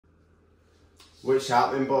What's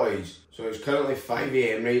happening, boys? So it's currently 5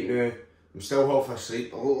 AM right now. I'm still half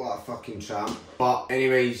asleep, I look like a fucking tramp. But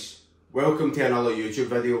anyways, welcome to another YouTube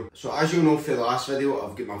video. So as you'll know for the last video,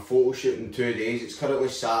 I've got my photo shoot in 2 days. It's currently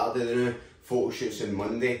Saturday now, photo shoot's on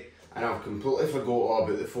Monday. And I've completely forgot all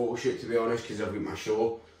about the photo shoot, to be honest, because I've got my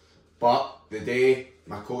show. But the day,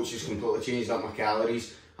 my coach has completely changed up my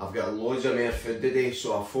calories. I've got loads of more food today,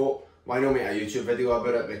 so I thought, why not make a YouTube video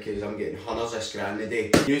about it, because I'm getting hundreds of scran today.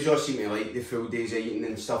 You all seem to like the full days of eating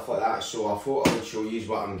and stuff like that, so I thought I would show you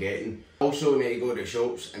what I'm getting. Also need to go to the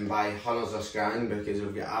shops and buy hundreds of scran because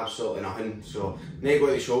I've got absolutely nothing. So need to go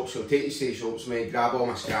to the shops, so take you to the shops, mate, grab all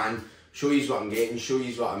my scran, show you what I'm getting, show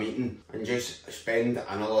you what I'm eating, and just spend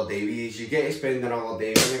another day with you. You get to spend another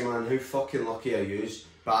day with me, man. How fucking lucky are you?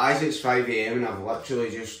 But as it's 5 AM and I've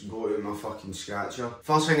literally just got to my fucking scratcher.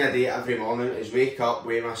 First thing I do every morning is wake up,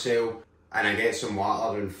 weigh myself, and I get some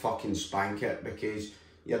water and fucking spank it, because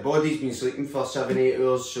your body's been sleeping for 7-8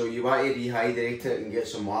 hours, so you want to rehydrate it and get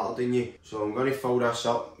some water down you. So I'm going to fill this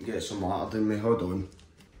up and get some water down me. Hold on.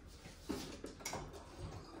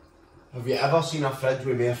 Have you ever seen a fridge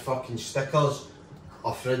with more fucking stickers,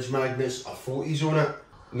 or fridge magnets, or photos on it?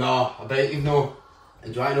 No, I bet you've no.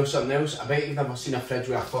 And do you want to know something else? I bet you've never seen a fridge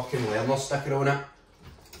with a fucking learner sticker on it.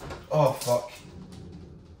 Oh fuck.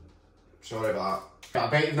 Sorry about that. I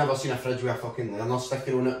bet you've never seen a fridge with a fucking learner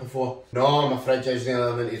sticker on it before. No, my fridge isn't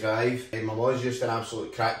allowed to drive. My mum's just an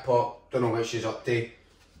absolute crackpot. Don't know what she's up to.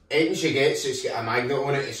 Anything she gets, it's got a magnet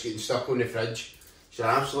on it, it's getting stuck on the fridge. She's an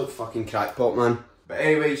absolute fucking crackpot, man. But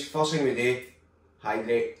anyways, first thing we do,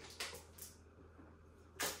 hydrate.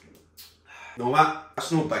 Know what?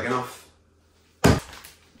 That's not big enough.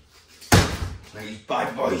 These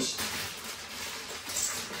bad boys.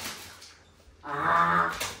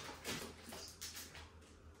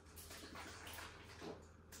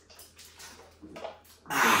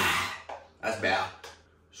 That's better.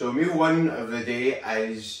 So meal one of the day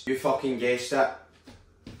is, you fucking guessed it,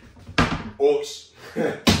 oats.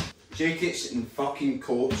 Jackets and fucking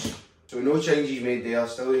coats. So no changes made there,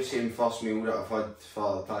 still the same first meal that I've had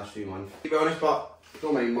for the past few months. To be honest, but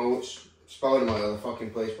don't mind my oats. Spilling my other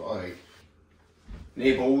fucking place, but alright.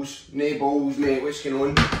 Nae balls, mate, what's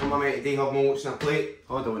going on? Am I meant to take up my oats in a plate?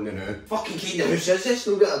 Hold on now. Fucking kind of house is this?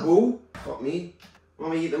 No got a bowl? Fuck me.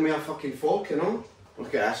 I'm eating with a fucking fork, you know?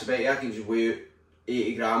 Look at this, I bet you I can just weigh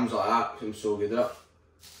 80 grams like that, because I'm so good at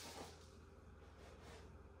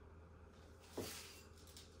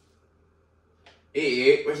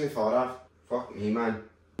it. $88, wasn't far off. Fuck me, man.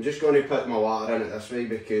 I'm just going to put my water in it this way,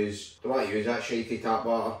 because I don't want to use that shitey tap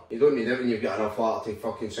water. You don't need it when you've got enough water to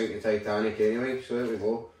fucking sink the Titanic anyway, so there we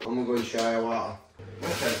go. I'm not going shy of water.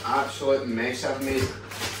 What an absolute mess I've made.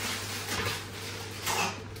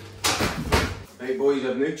 Right boys,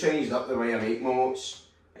 I've now changed up the way I make my oats.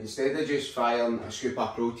 Instead of just firing a scoop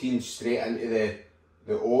of protein straight into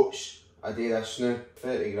the oats, I do this now.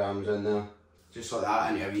 30 grams in there. Just like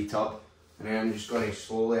that, into a wee tub. And then I'm just going to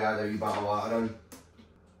slowly add a wee bit of water in.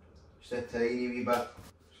 Just a tiny wee bit.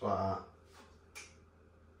 Just like that.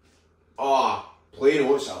 Oh, plain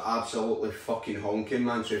oats are absolutely fucking honking,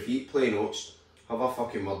 man. So if you eat plain oats, have a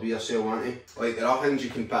fucking word with yourself, aren't you? Like, there are things you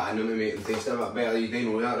can put in them to make them taste a bit better. You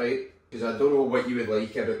do know that, right? Because I don't know what you would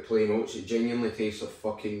like about plain oats. It genuinely tastes like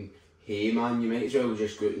fucking hay, man. You might as well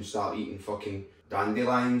just go out and start eating fucking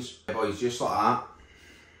dandelions. Boys, just like that.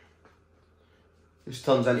 This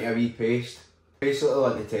turns into a wee paste. Basically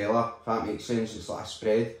like Nutella, if that makes sense. It's like a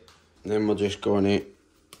spread. And then we're just going to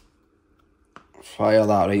fire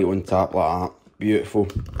that right on top like that. Beautiful.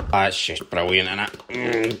 That's just brilliant,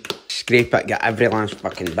 innit? Scrape it, get every last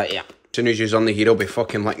fucking bit of it. As soon as you're on the here, I'll be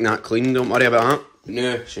fucking licking that clean, don't worry about that.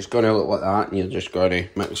 No, it's just going to look like that, and you're just going to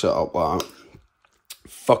mix it up like that.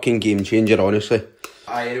 Fucking game changer, honestly.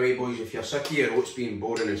 Anyway, boys, if you're sick of your oats being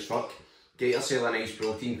boring as fuck, get yourself a nice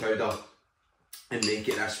protein powder and make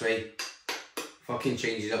it this way. Fucking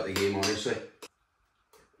changes up the game, honestly.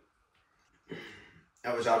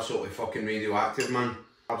 It was absolutely fucking radioactive, man.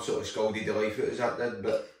 Absolutely scalded the life out as that did,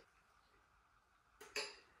 but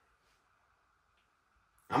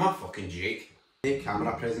I'm a fucking Jake. No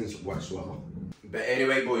camera presence whatsoever. But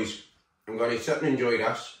anyway, boys, I'm going to sit and enjoy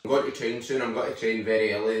this. I'm going to train soon. I'm going to train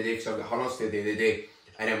very early today because I've got hundreds to do today.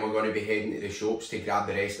 And then we're going to be heading to the shops to grab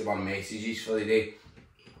the rest of our messages for the day.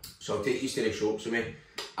 So I'll take you to the shops with me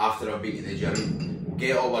after I've been to the gym. We'll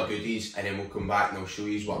get all our goodies and then we'll come back and I'll show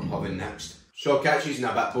you what I'm having next. So I'll catch you in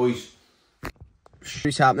a bit, boys.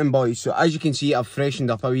 What's happening, boys? So as you can see, I've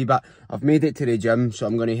freshened up a wee bit. I've made it to the gym, so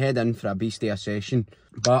I'm going to head in for a beast of a session.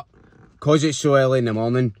 But because it's so early in the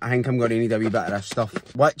morning, I think I'm going to need a wee bit of this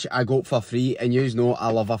stuff, which I got for free. And you know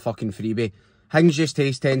I love a fucking freebie. Things just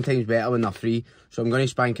taste 10 times better when they're free, so I'm going to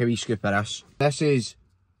spank a wee scoop of this. This is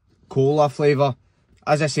cola flavour.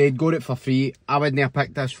 As I said, got it for free. I wouldn't have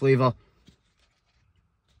picked this flavour.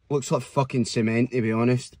 Looks like fucking cement, to be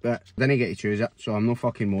honest, but I didn't get to choose it, so I'm not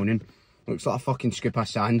fucking moaning. Looks like a fucking scoop of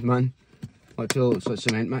sand, man. Literally looks like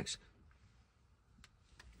cement mix.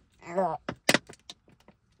 Well,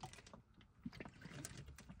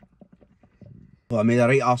 I made a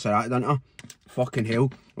right arse of that, didn't I? Fucking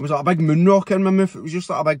hell. It was like a big moon rock in my mouth. It was just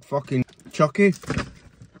like a big fucking chucky.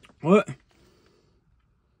 What?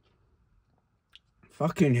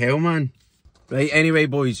 Fucking hell, man. Right, anyway,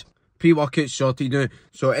 boys. Pre-workout's sorted now.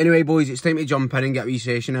 So anyway, boys, it's time to jump in and get a wee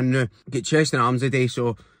session in now. Get chest and arms today,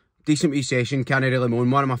 so decent wee session. Can't really moan.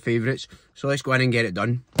 One of my favourites. So let's go in and get it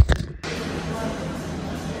done.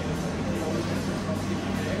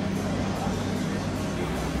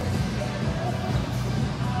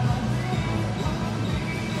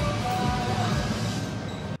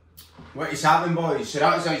 What is happening, boys? So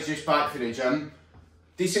that was us just back from the gym.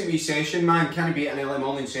 Decent wee session, man. Can't beat an early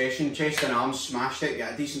morning session. Chest and arms, smashed it,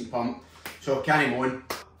 got a decent pump. So can't moan.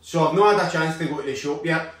 So I've not had a chance to go to the shop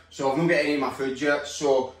yet. So I've not got any of my food yet.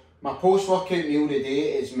 So my post-workout meal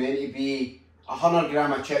today is meant to be 100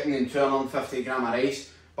 gram of chicken and 250 gram of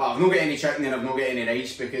rice. But I've not got any chicken and I've not got any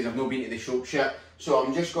rice because I've not been to the shop yet. So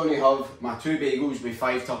I'm just going to have my 2 bagels with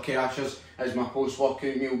 5 turkey rashers as my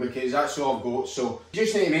post-workout meal because that's all I've got. So you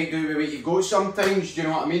just need to make do with what you've got sometimes, do you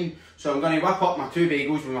know what I mean? So I'm going to whip up my 2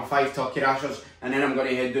 bagels with my 5 turkey rashers and then I'm going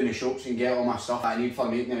to head down the shops and get all my stuff that I need for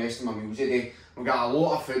making the rest of my meals today. We've got a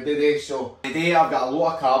lot of food today, so today I've got a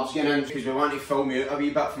lot of carbs getting in because we want to fill me out a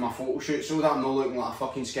wee bit for my photo shoot so that I'm not looking like a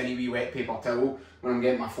fucking skinny wee wet paper towel when I'm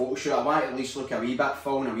getting my photo shoot. I want to at least look a wee bit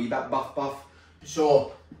full and a wee bit buff.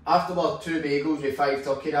 So after our 2 bagels with 5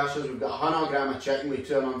 turkey rashers, we've got 100 gram of chicken with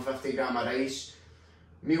 250 gram of rice.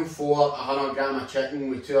 Meal 4, 100 gram of chicken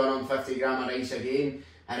with 250 gram of rice again.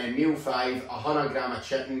 And then meal 5, 100 gram of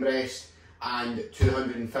chicken breast and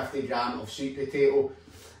 250 gram of sweet potato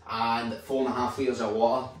and 4.5 litres of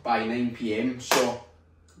water by 9 PM. So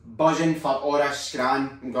buzzing for all this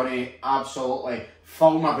scran. I'm going to absolutely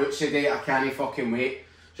fill my boots today. I can't fucking wait.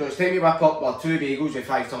 So it's time to whip up our 2 bagels with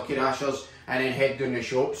 5 turkey rashers and then head down the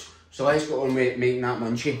shops. So let's get on with making that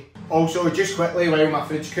munchie. Also, just quickly while my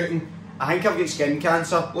food's cooking, I think I've got skin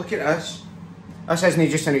cancer. Look at this. This isn't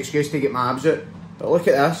just an excuse to get my abs out, but look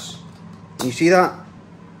at this. Can you see that?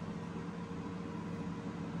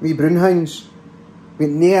 Me brownhounds. I've got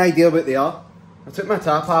no idea what they are. I took my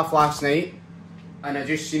tap off last night and I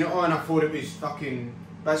just seen it all and I thought it was fucking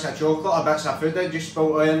bits of chocolate or bits of food. I just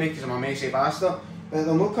spilled oil on me because I'm a messy bastard. But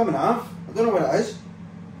they're not coming off. I don't know what it is.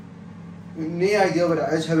 I've no idea what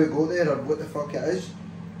it is, how it got there or what the fuck it is.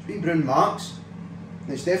 It's wee brown marks.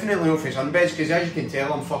 And it's definitely not for sunbeds because as you can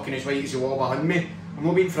tell I'm fucking as white as the wall behind me. I've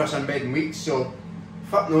not been for a sunbed in weeks, so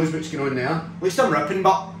fuck knows what's going on there. At least I'm ripping,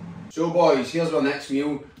 but. So boys, here's our next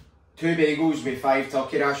meal. 2 bagels with 5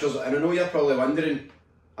 turkey rashers, and I know you're probably wondering,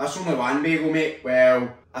 that's only 1 bagel, mate.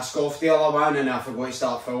 Well, I scoffed the other one and I forgot to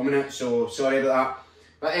start filming it, so sorry about that.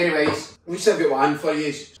 But anyways, at least I've got one for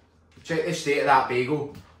you. Check the state of that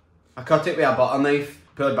bagel. I cut it with a butter knife,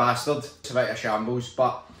 poor bastard. It's a bit of shambles,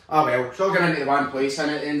 but ah well, it's all going into the one place in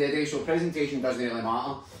at the end of the day, so presentation doesn't really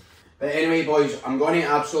matter. But anyway boys, I'm going to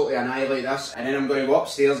absolutely annihilate this and then I'm going to go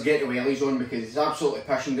upstairs, get the wellies on because it's absolutely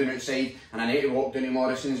pissing down outside and I need to walk down to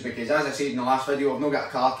Morrison's because as I said in the last video, I've not got a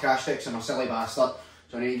car crash fix, I'm a silly bastard.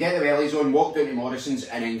 So I need to get the wellies on, walk down to Morrison's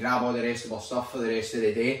and then grab all the rest of our stuff for the rest of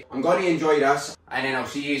the day. I'm going to enjoy this and then I'll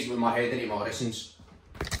see you when we're heading to Morrison's.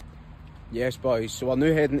 Yes boys, so we're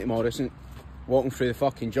now heading to Morrison's, walking through the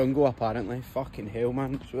fucking jungle apparently. Fucking hell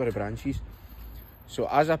man, so are the branches. So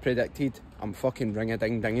as I predicted, I'm fucking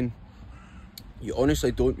ring-a-ding-dinging. You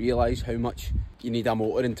honestly don't realise how much you need a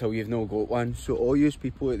motor until you've not got one. So all you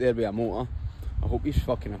people out there with a motor, I hope you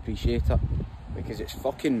fucking appreciate it. Because it's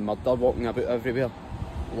fucking murder walking about everywhere.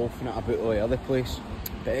 Loafing it about all the other place.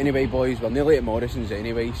 But anyway boys, we're nearly at Morrison's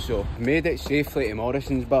anyway. So made it safely to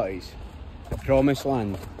Morrison's buddies. The promised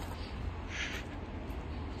land.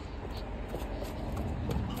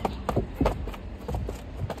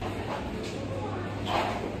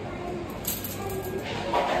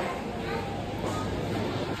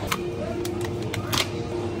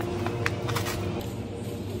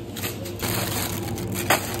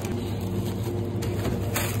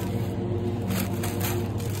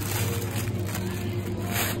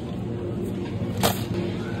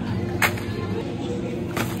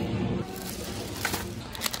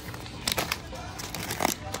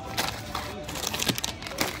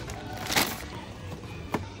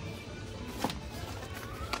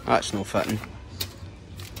 That's no fitting.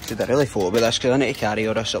 Should I really thought about this because I need to carry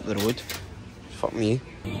all this up the road. Fuck me.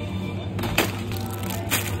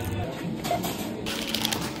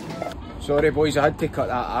 Sorry boys, I had to cut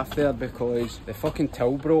that off there because the fucking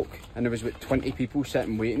till broke and there was about 20 people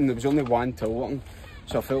sitting waiting. There was only one till working,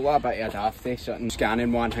 so I felt like a bit of a dafty sitting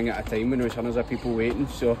scanning one thing at a time when there was hundreds of people waiting,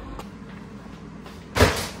 so...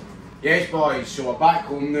 Yes boys, so we're back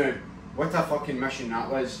home now. What a fucking mission that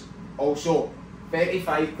was. Also,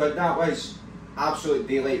 35 quid that was. Absolute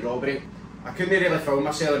daylight robbery. I couldn't really film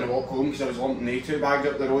myself in the walk home because I was lumping the 2 bags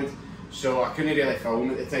up the road. So I couldn't really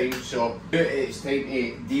film at the time, so it's time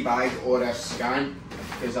to debag or a scan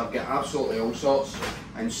because I've got absolutely all sorts.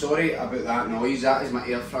 And sorry about that noise, that is my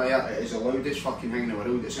air fryer. It is the loudest fucking thing in the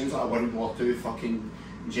world. It sounds like a World War II fucking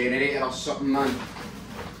generator or something, man.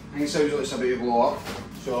 I think it sounds like it's about to blow up.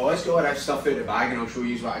 So let's get all this stuff out of the bag and I'll show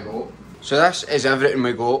you what I got. So this is everything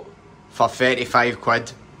we got for 35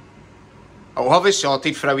 quid. I'll have it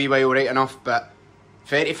sorted for a wee while right enough, but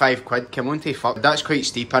 35 quid, come on to fuck. That's quite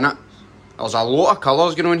steep innit? There's a lot of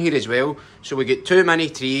colours going on here as well. So we get 2 mini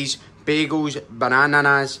trees, bagels,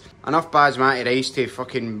 bananas, enough basmati rice to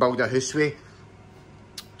fucking build a house with.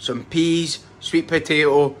 Some peas, sweet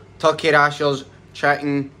potato, turkey rashers,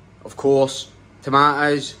 chicken, of course,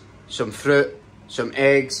 tomatoes, some fruit, some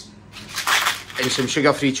eggs, and some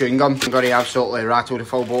sugar-free chewing gum. I'm going to absolutely rattle the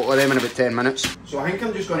full bottle of them in about 10 minutes. So I think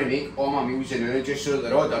I'm just going to make all my meals now, just so that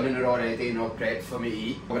they're all done and they're all ready and all prepped for me to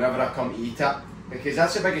eat whenever I come to eat it. Because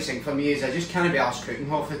that's the biggest thing for me is I just can't be arsed cooking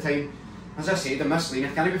half the time. As I said, I'm Miss Lean, I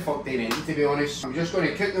can't be fucked doing anything to be honest. I'm just going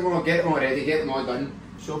to cook them all, get them all ready, get them all done.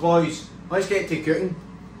 So boys, let's get to cooking.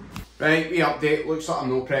 Right, wee update, looks like I'm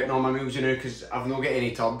not prepping all my meals now because I've not got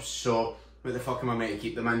any tubs, so what the fuck am I meant to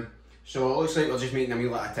keep them in? So it looks like we're just making a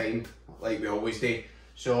meal at a time, like we always do.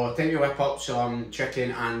 So time to whip up some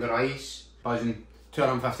chicken and rice. Buzzing,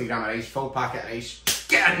 250 gram of rice, full packet of rice.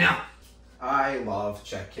 Get in there! I love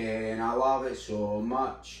chicken, I love it so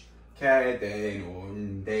much. Kidding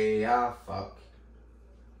on day I fuck.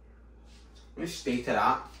 Let's stay to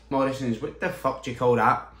that. Morrison's, what the fuck do you call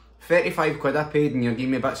that? 35 quid I paid and you're giving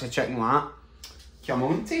me bits of chicken like that? Come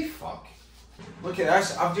on to fuck. Look at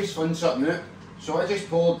this, I've just found something out. So I just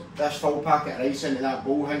poured this full packet of rice into that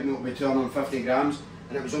bowl, thinking it would be 250 grams,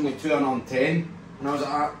 and it was only 210. And I was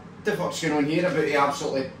like, what the fuck's going on here? About to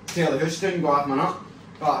absolutely tear the house down, go off my nut.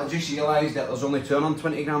 But I just realised that there's only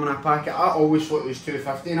 220 gram in a packet. I always thought it was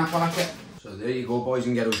 250 in a packet. So there you go boys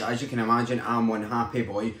and girls, as you can imagine I'm one happy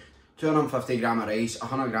boy. 250 gram of rice,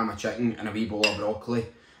 100 gram of chicken and a wee bowl of broccoli.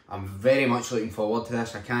 I'm very much looking forward to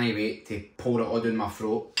this, I can't wait to pour it all down my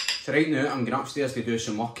throat. So right now I'm going upstairs to do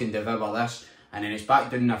some work and devour this. And then it's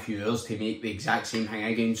back down in a few hours to make the exact same thing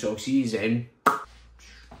again, so I'll see you then.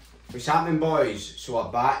 What's happening boys? So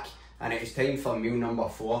we're back and it's time for meal number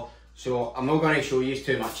 4. So I'm not going to show you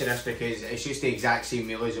too much of this because it's just the exact same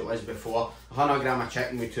meal as it was before. 100 gram of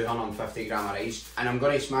chicken with 250 gram of rice. And I'm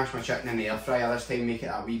going to smash my chicken in the air fryer this time, make it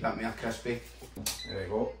a wee bit more crispy. There we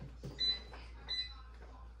go.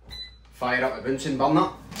 Fire up the Bunsen burner.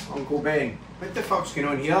 Uncle Ben, what the fuck's going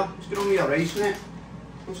on here? What's going on with your rice, mate?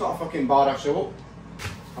 What sort of fucking bar of soap?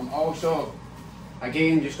 I'm also,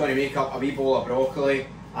 again, just going to make up a wee bowl of broccoli.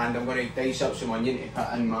 And I'm going to dice up some onion to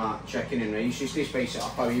put in my chicken and rice just to spice it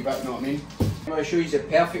up a wee bit, you know what I mean? I'm going to show you the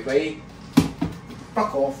perfect way.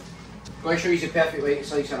 Fuck off. I'm going to show you the perfect way to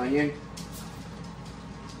slice an onion.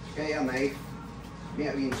 Just get your knife, make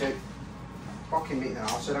it wee inside. Fucking make the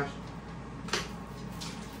arse of this.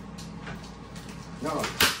 No.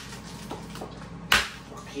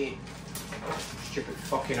 Fuck you. Stupid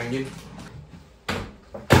fucking onion.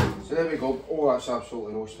 So there we go. Oh, that's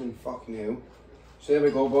absolutely roasting. Fucking hell. So there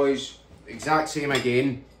we go boys, exact same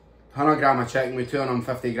again, 100 gram of chicken with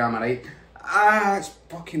 250 gram of rice. Ah, it's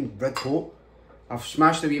fucking red hot. I've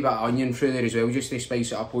smashed a wee bit of onion through there as well just to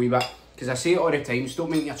spice it up a wee bit. Because I say it all the time, stop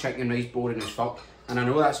making your chicken and rice boring as fuck. And I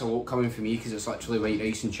know that's a lot coming from me because it's literally white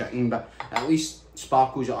rice and chicken, but at least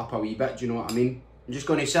sparkles it up a wee bit, do you know what I mean? I'm just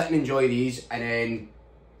going to sit and enjoy these, and then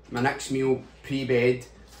my next meal pre-bed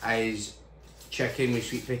is chicken with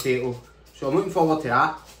sweet potato. So I'm looking forward to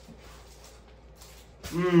that.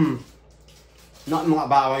 Nothing like a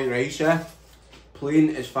bit of white rice, eh?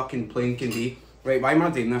 Plain as fucking plain can be. Right, why am I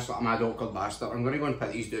doing this like a mad awkward bastard? I'm going to go and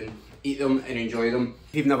put these down, eat them and enjoy them.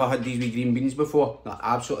 If you've never had these wee green beans before, they're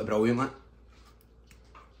absolutely brilliant, like.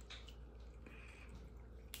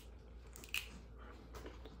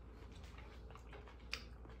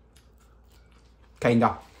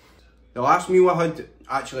 Kinda. The last meal I had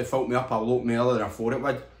actually filled me up a lot more than I thought it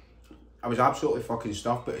would. I was absolutely fucking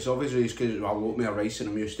stuffed, but it's obviously just because it was a lot more rice than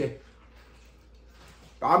I'm used to.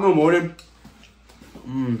 But I'm no morning.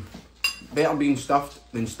 better being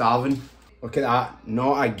stuffed than starving. Look at that,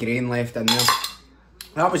 not a grain left in there.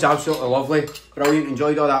 That was absolutely lovely, brilliant,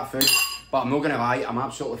 enjoyed all that food. But I'm not going to lie, I'm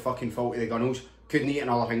absolutely fucking full to the gunnels. Couldn't eat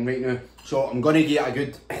another thing right now. So I'm going to get a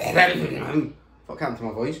good... Fuck happened to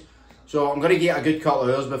my voice. So I'm going to get a good couple of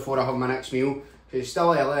hours before I have my next meal. It's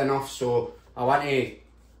still early enough, so I want to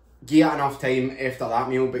get enough time after that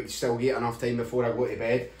meal, but still get enough time before I go to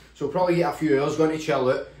bed. So probably get a few hours, going to chill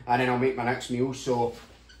out, and then I'll make my next meal, so...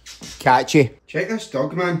 Catch you. Check this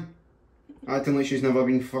dog, man. Acting like she's never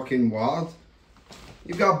been fucking watered.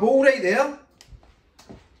 You've got a bowl right there. What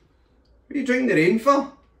are you drinking the rain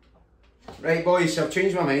for? Right boys, so I've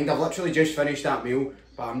changed my mind. I've literally just finished that meal,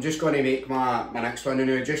 but I'm just going to make my next one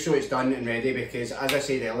now, just so it's done and ready, because as I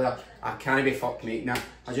said earlier, I can't be fucked making it.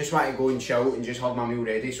 I just want to go and chill and just have my meal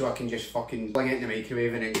ready so I can just fucking fling it in the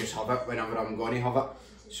microwave and then just have it whenever I'm going to have it.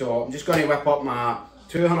 So I'm just going to whip up my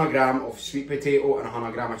 200g of sweet potato and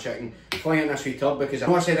 100g of chicken, fling it in this wee tub, because I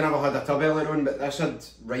know I said I never had a tub earlier on, but this had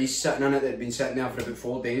rice sitting in it that had been sitting there for about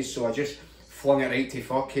 4 days, so I just flung it right to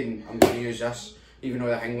fuck, and I'm going to use this, even though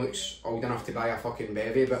the thing looks old enough to buy a fucking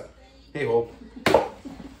bevy, but hey ho.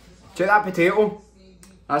 Check that potato,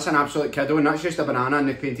 that's an absolute kiddo, and that's just a banana and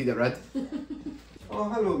they painted it red. Oh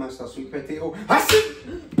hello Mr. Sweet Potato.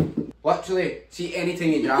 Literally, see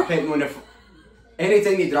anything you drop it on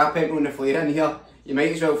the flare in here, you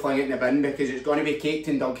might as well fling it in the bin, because it's going to be caked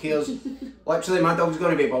in dog hairs. Literally, my dog's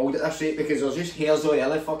going to be bald at this rate, because there's just hairs all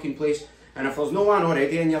over the fucking place. And if there's no one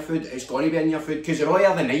already in your food, it's going to be in your food, because they're all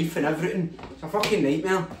over the knife and everything. It's a fucking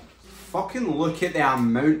nightmare. Fucking look at the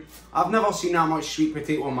amount. I've never seen that much sweet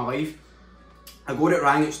potato in my life. I got it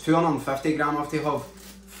wrong, it's 250g I have to have.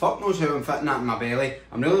 Fuck knows how I'm fitting that in my belly.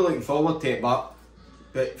 I'm really looking forward to it, but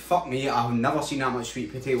fuck me, I've never seen that much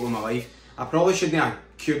sweet potato in my life. I probably shouldn't have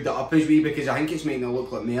cubed it up as wee, because I think it's making it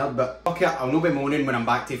look like merde, but fuck it, I'll not be moaning when I'm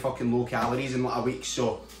back to fucking low calories in like a week,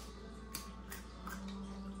 so.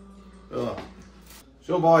 Ugh.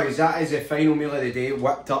 So boys, that is the final meal of the day,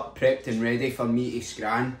 whipped up, prepped and ready for me to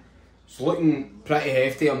scran. It's looking pretty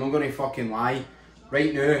hefty, I'm not going to fucking lie.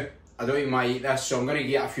 Right now, I don't even want to eat this, so I'm going to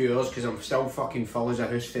get a few hours, because I'm still fucking full as a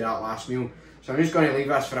house for that last meal. So I'm just going to leave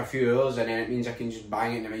this for a few hours, and then it means I can just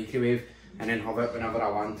bang it in the microwave and then have it whenever I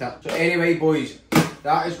want it. So anyway boys,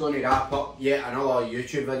 that is going to wrap up yet another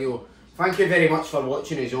YouTube video. Thank you very much for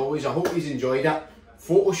watching as always. I hope you enjoyed it.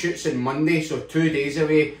 Photo shoots on Monday, so 2 days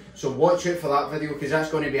away. So watch out for that video, because that's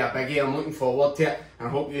going to be a biggie. I'm looking forward to it, and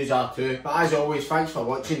I hope you are too. But as always, thanks for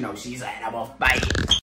watching, and I'll see you later. Bye.